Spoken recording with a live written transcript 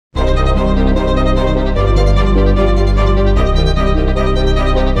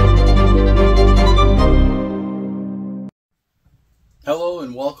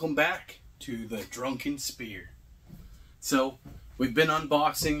to the Drunken Spear. So, we've been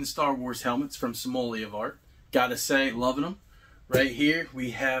unboxing the Star Wars helmets from SamoilovART. Gotta say, loving them. Right here,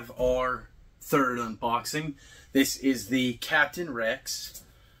 we have our third unboxing. This is the Captain Rex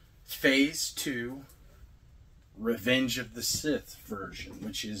Phase 2 Revenge of the Sith version,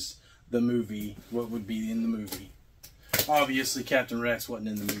 which is the movie, what would be in the movie. Obviously, Captain Rex wasn't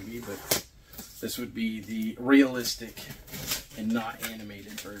in the movie, but this would be the realistic and not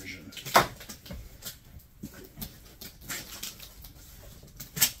animated version.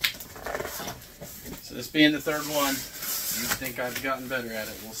 So this being the third one, you think I've gotten better at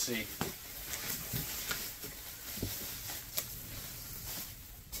it. We'll see.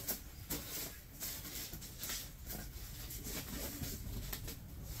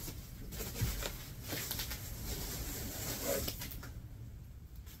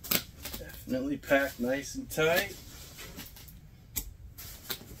 Definitely packed nice and tight.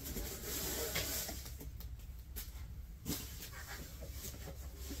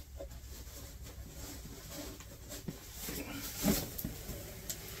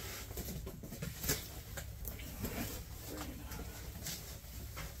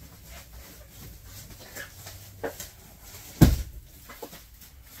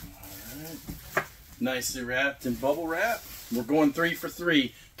 Nicely wrapped in bubble wrap. We're going 3 for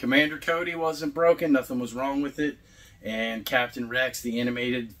 3. Commander Cody wasn't broken, nothing was wrong with it. And Captain Rex, the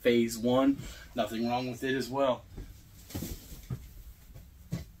animated Phase 1, nothing wrong with it as well.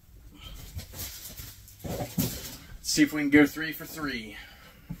 Let's see if we can go 3 for 3.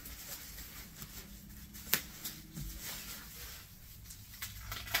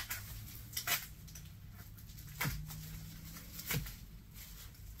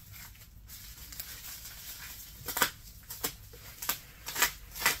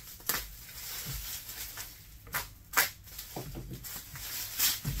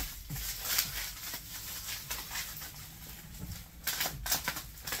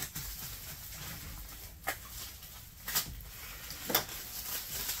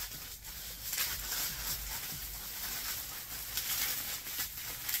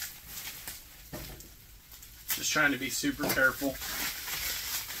 Just trying to be super careful.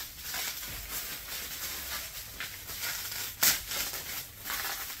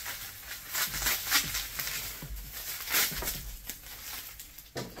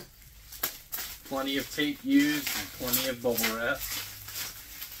 Plenty of tape used and plenty of bubble wrap.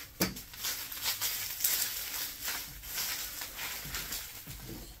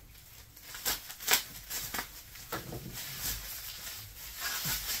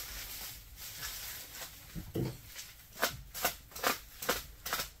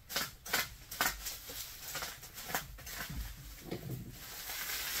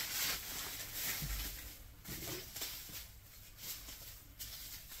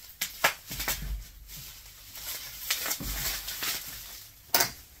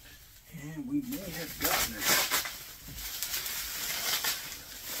 And we may have gotten it.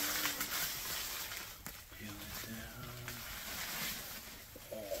 Peel it down.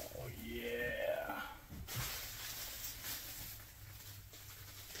 Oh, yeah.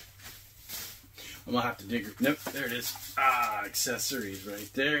 I'm gonna have to dig her. Nope, there it is. Ah, accessories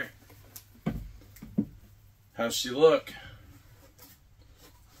right there. How's she look?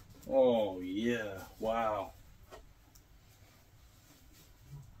 Oh, yeah. Wow.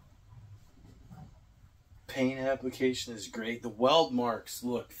 Paint application is great. The weld marks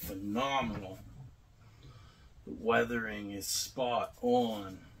look phenomenal. The weathering is spot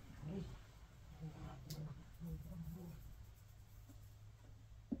on.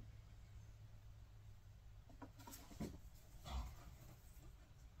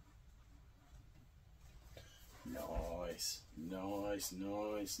 Nice, nice,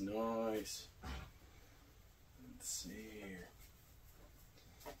 nice, nice. Let's see here.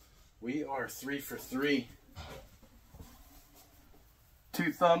 We are 3 for 3.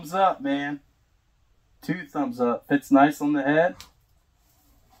 2 thumbs up, man. 2 thumbs up. Fits nice on the head.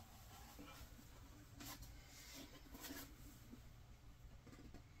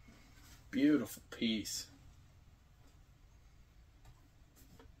 Beautiful piece.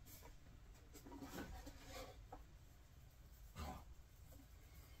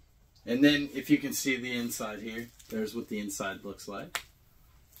 And then if you can see the inside here, there's what the inside looks like.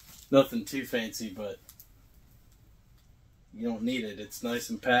 Nothing too fancy, but you don't need it. It's nice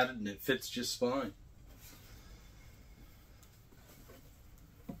and padded and it fits just fine.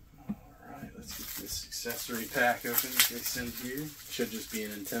 Alright, let's get this accessory pack open that they send here. Should just be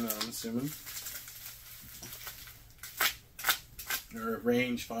an antenna, I'm assuming. Or a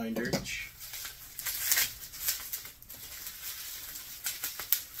range finder.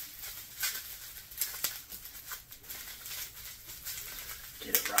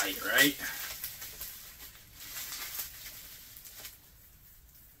 tight, right?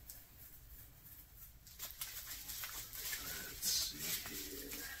 Let's see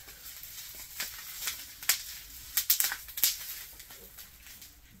here.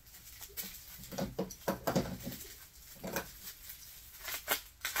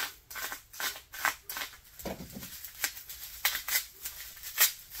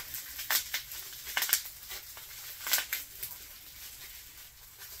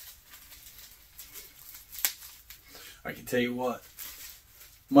 I can tell you what,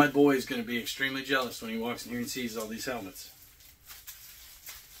 my boy is going to be extremely jealous when he walks in here and sees all these helmets.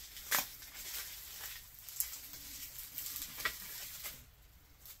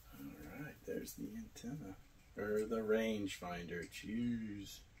 Alright, there's the antenna, or the range finder,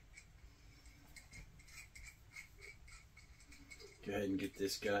 choose. Go ahead and get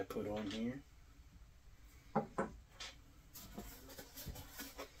this guy put on here.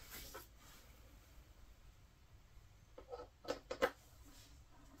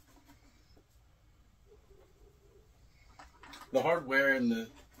 The hardware and the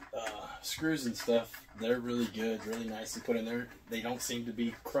screws and stuff, they're really good, really nice to put in there. They don't seem to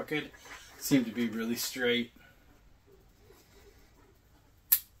be crooked, seem to be really straight.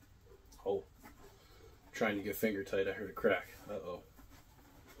 Oh, trying to get finger tight, I heard a crack. Uh-oh.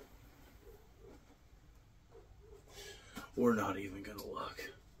 We're not even gonna look.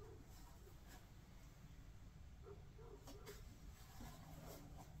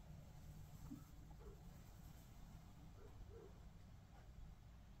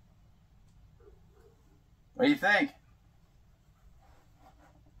 What do you think?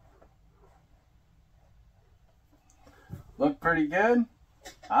 Look pretty good.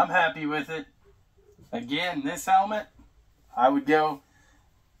 I'm happy with it. Again, this helmet, I would go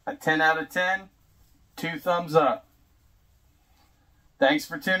a 10 out of 10, 2 thumbs up. Thanks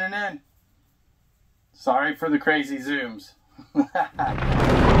for tuning in. Sorry for the crazy zooms.